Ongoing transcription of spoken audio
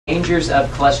Dangers of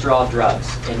cholesterol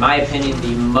drugs. In my opinion,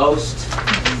 the most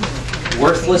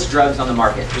worthless drugs on the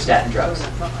market are statin drugs.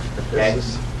 Okay?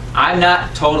 I'm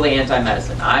not totally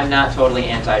anti-medicine. I'm not totally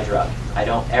anti-drug. I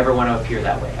don't ever want to appear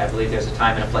that way. I believe there's a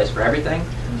time and a place for everything.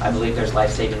 I believe there's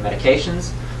life-saving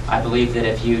medications. I believe that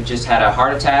if you just had a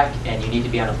heart attack and you need to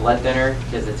be on a blood thinner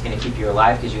because it's going to keep you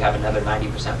alive because you have another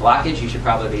 90% blockage, you should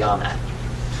probably be on that.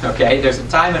 Okay? There's a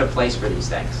time and a place for these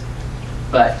things.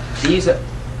 But these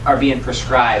are being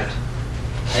prescribed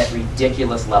at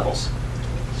ridiculous levels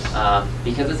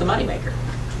because it's a moneymaker.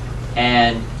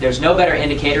 And there's no better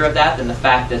indicator of that than the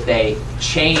fact that they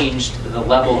changed the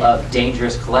level of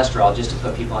dangerous cholesterol just to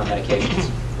put people on medications.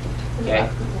 Okay?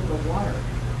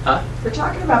 Huh? They're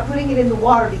talking about putting it in the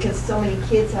water because so many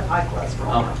kids have high cholesterol.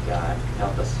 Oh my God,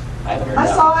 help us. I haven't heard I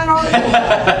that. saw an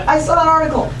article. I saw an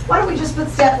article. Why don't we just put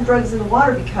statin drugs in the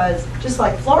water? Because just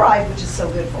like fluoride, which is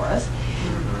so good for us.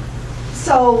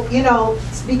 So, you know,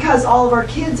 it's because all of our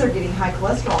kids are getting high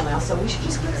cholesterol now, so we should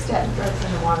just put statin drugs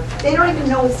in the water. They don't even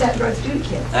know what statin drugs do to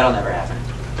kids. That'll never happen.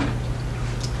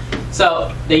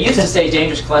 So they used to say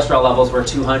dangerous cholesterol levels were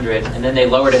 200, and then they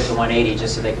lowered it to 180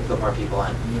 just so they could put more people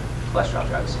on cholesterol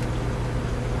drugs.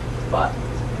 But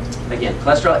again,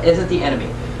 cholesterol isn't the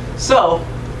enemy. So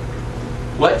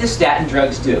what do statin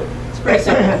drugs do? It's pretty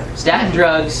simple. Statin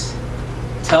drugs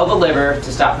tell the liver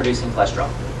to stop producing cholesterol.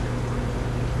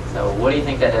 So what do you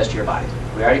think that does to your body?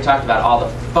 We already talked about all the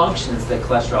functions that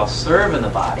cholesterol serve in the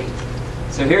body.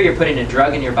 So here you're putting a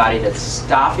drug in your body that's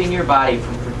stopping your body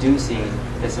from producing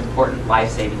this important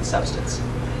life-saving substance.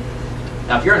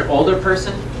 Now if you're an older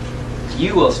person,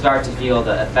 you will start to feel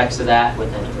the effects of that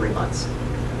within 3 months.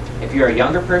 If you're a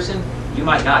younger person, you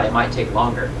might not. It might take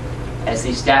longer. As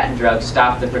these statin drugs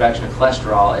stop the production of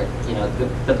cholesterol,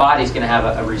 the body's going to have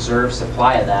a reserve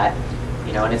supply of that.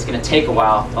 And it's going to take a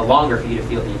while, longer for you to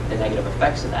feel the negative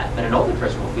effects of that. But an older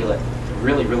person will feel it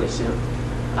really, really soon.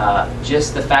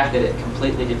 Just the fact that it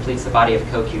completely depletes the body of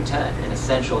CoQ10, an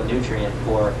essential nutrient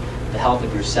for the health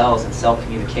of your cells and cell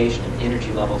communication and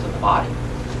energy levels in the body.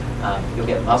 You'll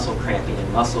get muscle cramping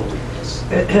and muscle weakness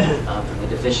from the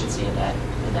deficiency in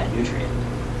that nutrient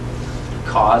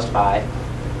caused by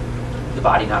the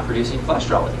body not producing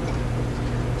cholesterol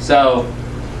anymore. So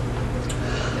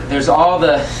there's all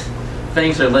the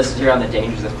things that are listed here on the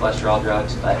dangers of cholesterol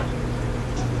drugs, but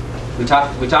we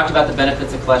talked about the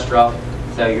benefits of cholesterol.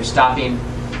 So you're stopping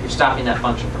that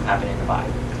function from happening in the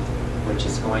body, which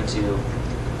is going to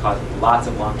cause lots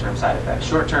of long-term side effects,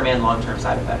 short-term and long-term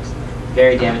side effects.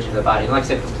 Very damaging to the body. And like I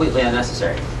said, completely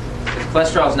unnecessary. Because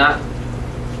cholesterol is not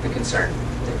the concern.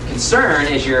 The concern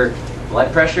is your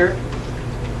blood pressure,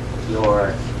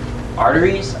 your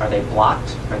arteries. Are they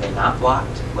blocked? Are they not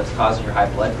blocked? What's causing your high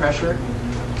blood pressure?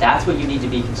 That's what you need to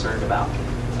be concerned about.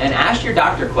 And ask your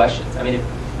doctor questions. I mean,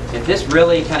 if this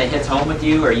really kind of hits home with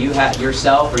you, or you have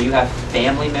yourself, or you have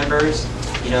family members,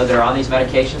 that are on these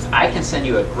medications, I can send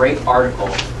you a great article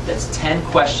that's 10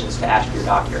 questions to ask your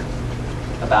doctor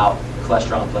about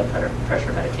cholesterol and blood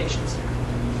pressure medications.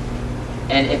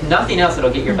 And if nothing else, it'll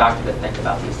get your doctor to think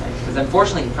about these things. Because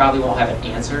unfortunately, he probably won't have an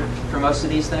answer for most of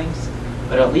these things,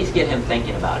 but it'll at least get him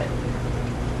thinking about it.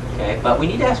 Okay? But we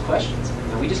need to ask questions.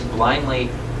 We just blindly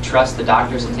trust the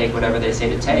doctors and take whatever they say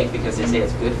to take because they say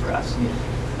it's good for us.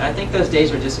 And I think those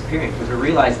days are disappearing because we're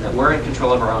realizing that we're in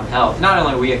control of our own health. Not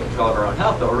only are we in control of our own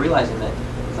health, but we're realizing that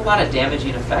there's a lot of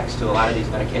damaging effects to a lot of these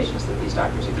medications that these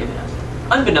doctors are giving us.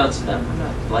 Unbeknownst to them, I'm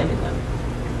not blaming them,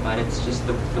 but it's just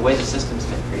the way the system's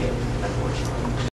been created, unfortunately.